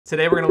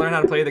Today we're going to learn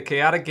how to play the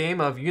chaotic game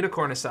of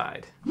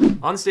Unicornicide.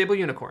 Unstable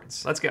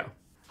unicorns. Let's go.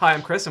 Hi,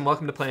 I'm Chris and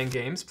welcome to Playing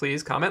Games.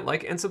 Please comment,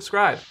 like, and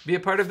subscribe. Be a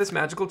part of this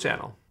magical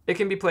channel. It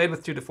can be played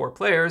with 2 to 4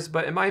 players,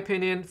 but in my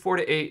opinion, 4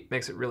 to 8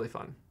 makes it really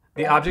fun.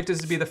 The object is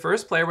to be the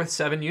first player with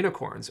 7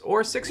 unicorns,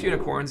 or 6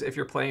 unicorns if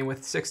you're playing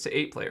with 6 to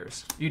 8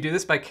 players. You do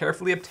this by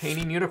carefully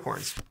obtaining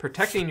unicorns,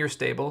 protecting your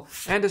stable,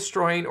 and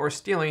destroying or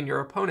stealing your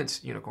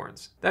opponent's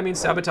unicorns. That means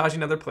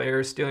sabotaging other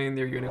players, stealing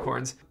their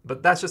unicorns,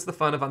 but that's just the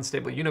fun of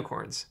unstable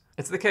unicorns.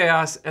 It's the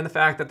chaos and the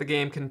fact that the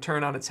game can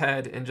turn on its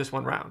head in just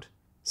one round.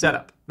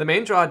 Setup. The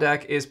main draw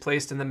deck is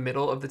placed in the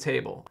middle of the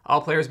table.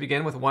 All players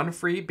begin with 1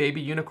 free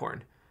baby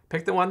unicorn.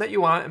 Pick the one that you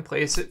want and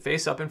place it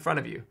face up in front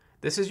of you.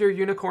 This is your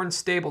unicorn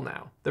stable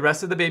now. The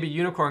rest of the baby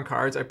unicorn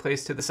cards are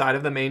placed to the side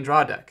of the main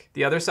draw deck.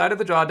 The other side of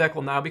the draw deck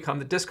will now become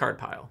the discard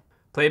pile.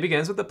 Play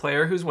begins with the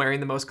player who's wearing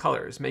the most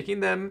colors, making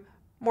them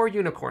more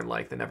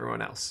unicorn-like than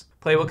everyone else.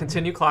 Play will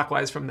continue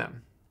clockwise from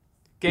them.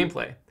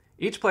 Gameplay.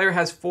 Each player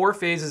has 4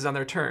 phases on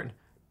their turn: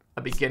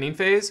 a beginning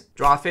phase,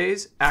 draw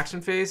phase,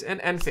 action phase, and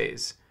end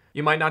phase.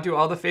 You might not do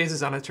all the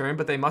phases on a turn,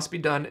 but they must be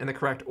done in the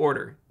correct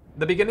order.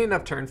 The beginning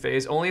of turn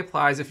phase only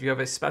applies if you have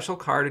a special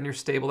card in your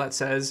stable that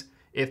says,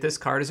 if this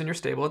card is in your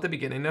stable at the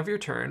beginning of your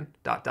turn, ...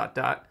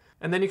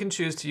 and then you can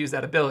choose to use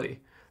that ability.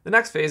 The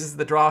next phase is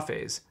the draw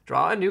phase.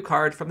 Draw a new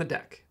card from the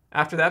deck.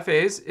 After that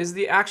phase is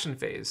the action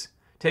phase.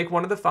 Take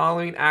one of the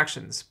following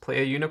actions.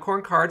 Play a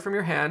unicorn card from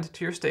your hand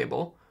to your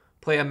stable,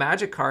 play a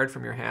magic card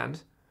from your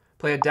hand,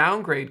 play a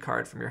downgrade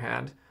card from your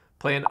hand,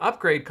 play an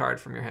upgrade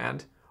card from your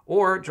hand,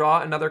 or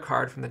draw another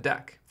card from the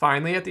deck.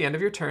 Finally, at the end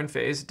of your turn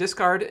phase,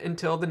 discard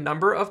until the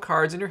number of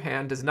cards in your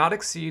hand does not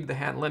exceed the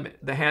hand limit.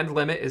 The hand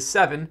limit is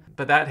 7,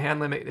 but that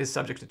hand limit is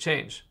subject to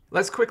change.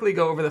 Let's quickly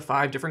go over the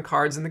 5 different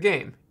cards in the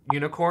game: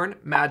 Unicorn,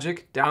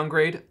 Magic,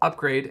 Downgrade,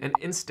 Upgrade, and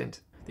Instant.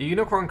 The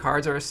unicorn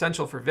cards are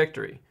essential for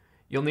victory.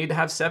 You'll need to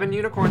have 7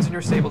 unicorns in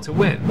your stable to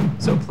win,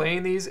 so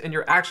playing these in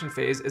your action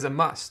phase is a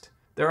must.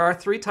 There are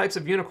 3 types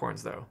of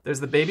unicorns though.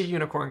 There's the baby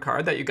unicorn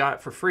card that you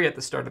got for free at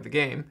the start of the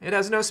game. It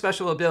has no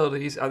special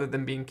abilities other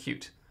than being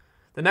cute.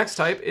 The next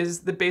type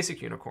is the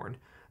basic unicorn.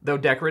 Though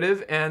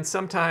decorative and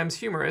sometimes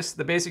humorous,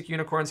 the basic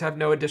unicorns have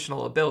no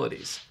additional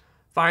abilities.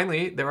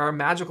 Finally, there are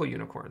magical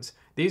unicorns.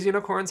 These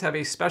unicorns have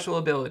a special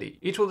ability.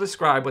 Each will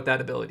describe what that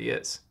ability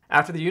is.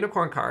 After the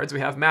unicorn cards,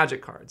 we have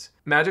magic cards.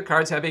 Magic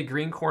cards have a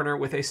green corner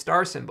with a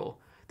star symbol.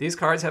 These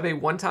cards have a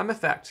one-time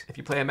effect. If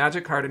you play a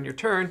magic card in your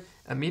turn,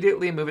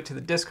 immediately move it to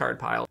the discard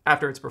pile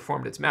after it's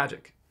performed its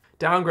magic.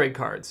 Downgrade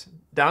cards.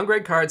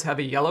 Downgrade cards have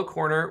a yellow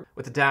corner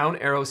with a down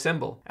arrow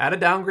symbol. Add a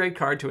downgrade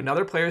card to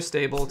another player's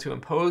stable to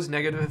impose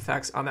negative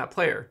effects on that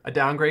player. A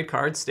downgrade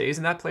card stays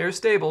in that player's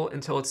stable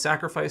until it's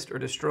sacrificed or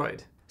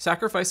destroyed.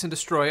 Sacrifice and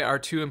destroy are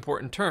 2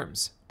 important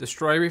terms.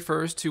 Destroy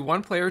refers to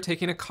one player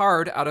taking a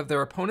card out of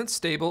their opponent's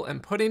stable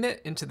and putting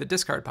it into the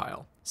discard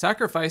pile.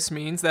 Sacrifice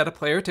means that a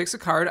player takes a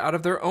card out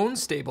of their own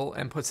stable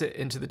and puts it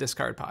into the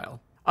discard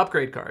pile.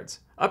 Upgrade cards.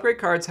 Upgrade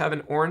cards have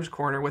an orange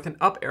corner with an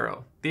up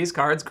arrow. These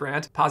cards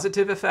grant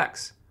positive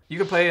effects. You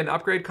can play an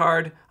upgrade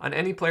card on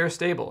any player's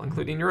stable,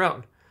 including your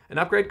own. An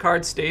upgrade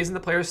card stays in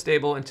the player's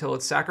stable until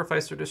it's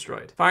sacrificed or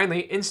destroyed.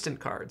 Finally, instant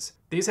cards.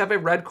 These have a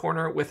red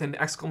corner with an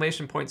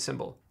exclamation point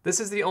symbol. This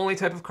is the only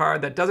type of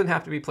card that doesn't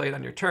have to be played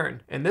on your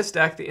turn. In this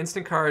deck, the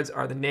instant cards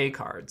are the Neigh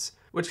cards,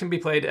 which can be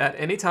played at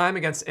any time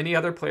against any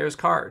other player's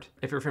card.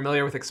 If you're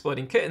familiar with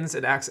Exploding Kittens,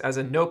 it acts as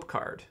a nope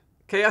card.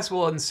 Chaos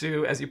will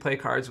ensue as you play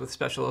cards with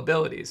special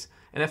abilities.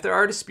 And if there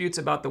are disputes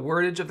about the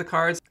wordage of the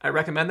cards, I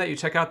recommend that you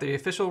check out the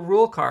official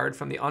rule card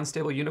from the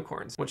Unstable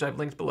Unicorns, which I've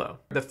linked below.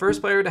 The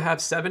first player to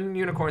have 7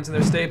 unicorns in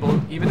their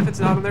stable, even if it's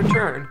not on their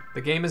turn,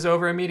 the game is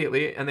over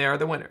immediately and they are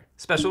the winner.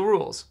 Special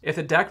rules. If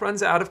the deck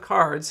runs out of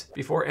cards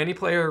before any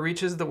player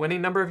reaches the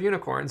winning number of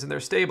unicorns in their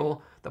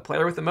stable, the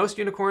player with the most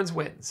unicorns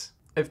wins.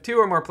 If 2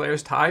 or more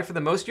players tie for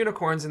the most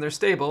unicorns in their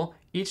stable,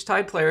 each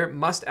tied player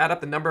must add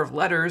up the number of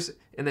letters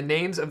in the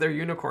names of their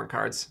unicorn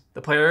cards.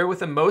 The player with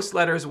the most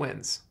letters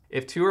wins.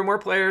 If 2 or more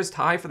players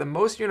tie for the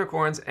most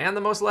unicorns and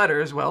the most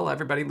letters, well,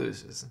 everybody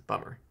loses.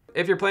 Bummer.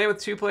 If you're playing with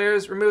 2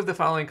 players, remove the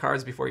following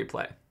cards before you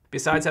play.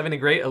 Besides having a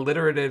great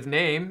alliterative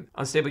name,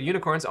 Unstable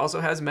Unicorns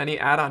also has many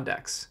add-on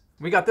decks.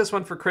 We got this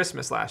one for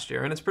Christmas last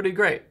year, and it's pretty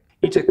great.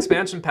 Each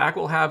expansion pack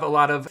will have a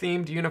lot of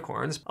themed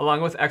unicorns,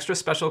 along with extra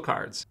special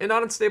cards. In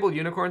Unstable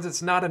Unicorns,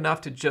 it's not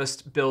enough to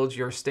just build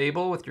your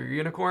stable with your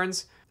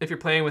unicorns. If you're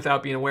playing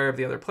without being aware of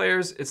the other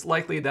players, it's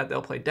likely that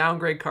they'll play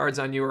downgrade cards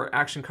on you or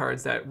action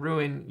cards that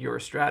ruin your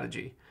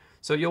strategy.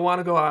 So you'll want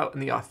to go out in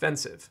the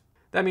offensive.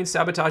 That means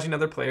sabotaging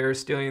other players,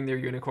 stealing their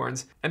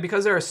unicorns, and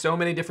because there are so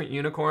many different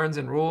unicorns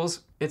and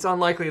rules, it's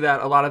unlikely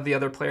that a lot of the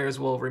other players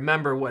will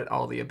remember what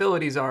all the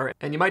abilities are,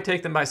 and you might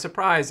take them by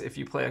surprise if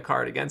you play a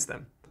card against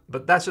them.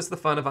 But that's just the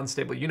fun of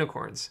Unstable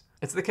Unicorns.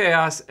 It's the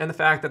chaos and the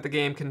fact that the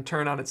game can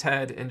turn on its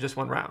head in just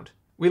one round.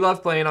 We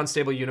love playing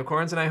Unstable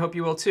Unicorns, and I hope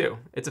you will too.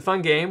 It's a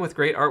fun game with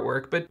great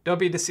artwork, but don't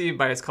be deceived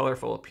by its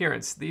colorful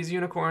appearance. These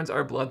unicorns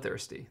are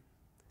bloodthirsty.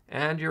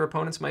 And your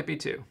opponents might be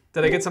too.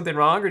 Did I get something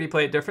wrong, or do you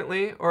play it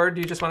differently? Or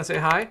do you just want to say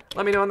hi?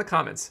 Let me know in the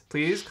comments.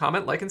 Please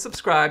comment, like, and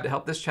subscribe to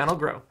help this channel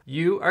grow.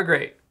 You are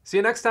great. See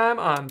you next time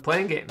on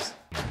Playing Games.